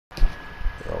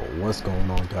What's going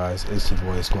on, guys? It's your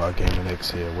boy Squad Gamer X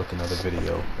here with another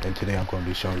video, and today I'm going to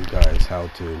be showing you guys how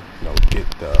to get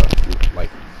the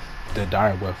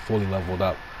direwolf fully leveled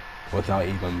up without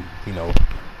even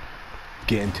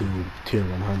getting to tier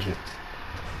 100.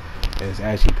 It's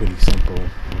actually pretty simple,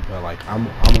 but I'm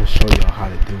gonna show y'all how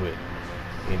to do it.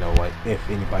 If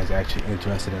anybody's actually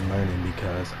interested in learning,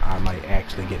 because I might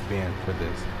actually get banned for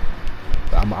this.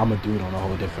 But I'm gonna do it on a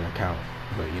whole different account.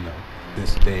 But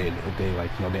they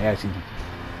actually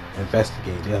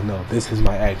investigate. They'll know this is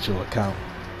my actual account.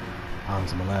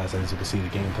 To my last, as you can see the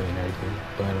gameplay and everything.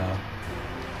 But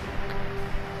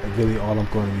really, all I'm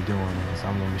going to be doing is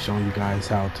I'm going to be showing you guys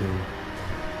how to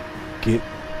get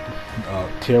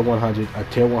tier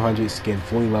 100 skin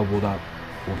fully leveled up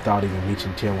without even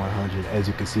reaching tier 100. As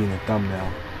you can see in the thumbnail,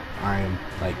 I am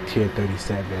like tier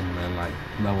 37 and like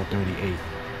level 38,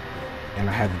 and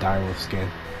I have the direwolf skin.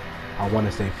 I want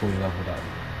to say fully leveled up.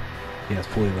 Yes,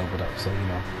 fully leveled up. So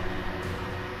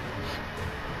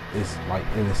it's like,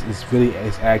 and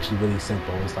it's actually really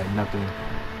simple. It's like nothing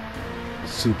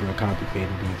super complicated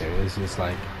either. It's just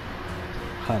like,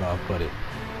 how do I put it?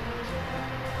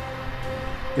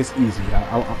 It's easy.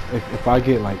 If I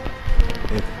get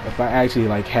if I actually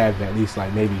have at least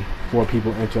maybe 4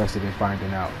 people interested in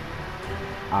finding out,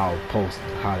 I'll post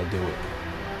how to do it.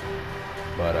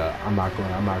 But I'm not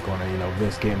gonna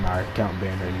risk getting my account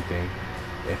banned or anything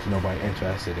if nobody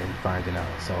interested in finding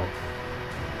out. So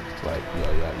it's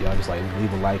y'all just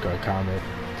leave a like or a comment,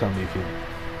 tell me if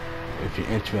you're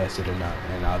interested or not,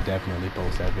 and I'll definitely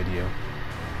post that video.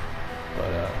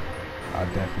 But I'll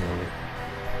definitely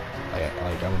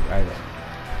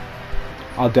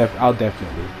I'll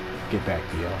definitely get back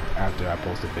to y'all after I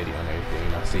post the video and everything,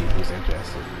 and I'll see who's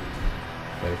interested.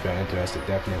 But if you're interested,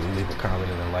 definitely leave a comment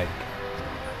and a like.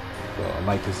 Well, I'd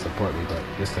like to support me, but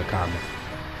just a comment.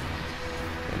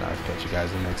 And I'll catch you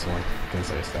guys in the next one.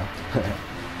 Consider stuff.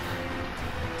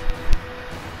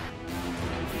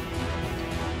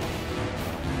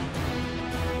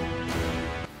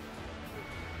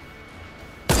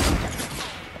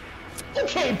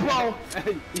 Okay, bro.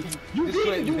 You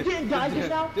didn't die just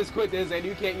now? Just quit this, and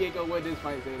you ain't gonna win this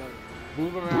fight, Zayno.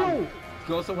 Move around. Bro,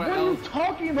 go somewhere what else. What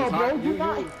are you talking about,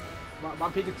 bro? My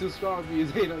pick is too strong for you,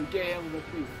 Zayno. You can't handle the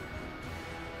feet.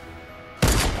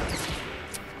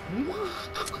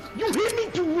 You hit me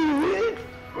too weird.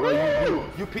 Bro,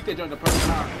 you picked that joint the perfect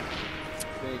time.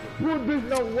 Bro, there's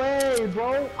no way,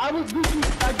 bro. I didn't peek.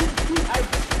 If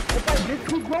I did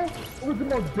peek, bro, it was the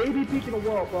most baby peek in the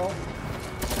world, bro.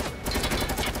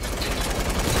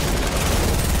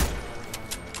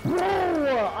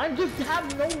 Bro, I just have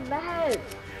no match.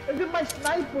 And then my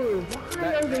sniper.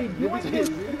 Why are they doing this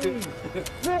to me?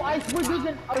 Bro, I swear there's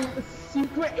a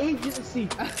secret agency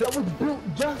that was built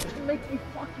just to make me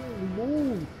fucking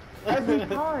lose every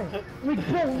time. Bro,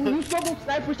 when you saw those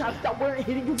sniper shots that weren't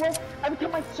hitting you, bro, every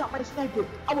time I shot my sniper,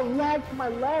 I would lag to my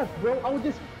left, bro. I would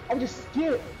just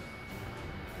skip.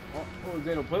 Oh,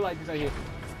 Zayno, put it like this right here.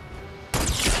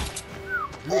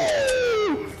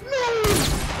 Oh, no!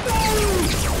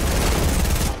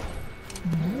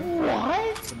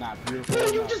 What? Not beautiful. Bro,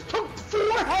 you just took 4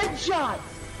 headshots!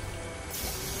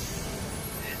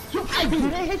 Yo, I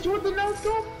didn't hit you with the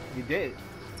no-scope? You did.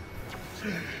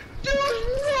 There's no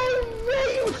way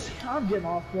you... I'm getting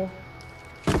off, bro.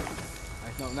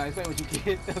 Nice, what you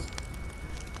get.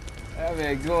 Oh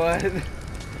man, go on.